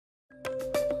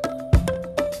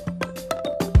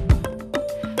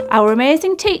Our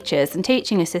amazing teachers and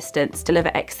teaching assistants deliver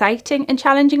exciting and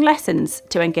challenging lessons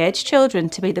to engage children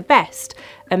to be the best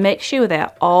and make sure they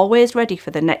are always ready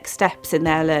for the next steps in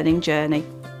their learning journey.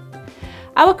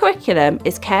 Our curriculum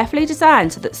is carefully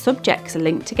designed so that subjects are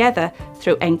linked together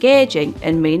through engaging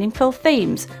and meaningful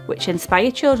themes which inspire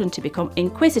children to become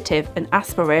inquisitive and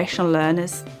aspirational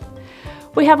learners.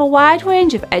 We have a wide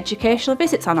range of educational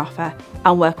visits on offer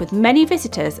and work with many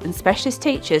visitors and specialist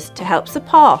teachers to help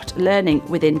support learning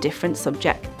within different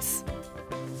subjects.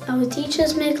 Our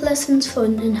teachers make lessons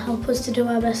fun and help us to do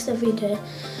our best every day.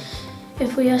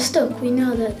 If we are stuck, we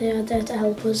know that they are there to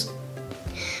help us.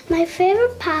 My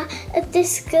favourite part of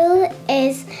this school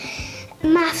is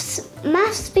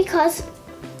maths because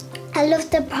I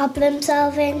love the problem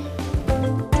solving.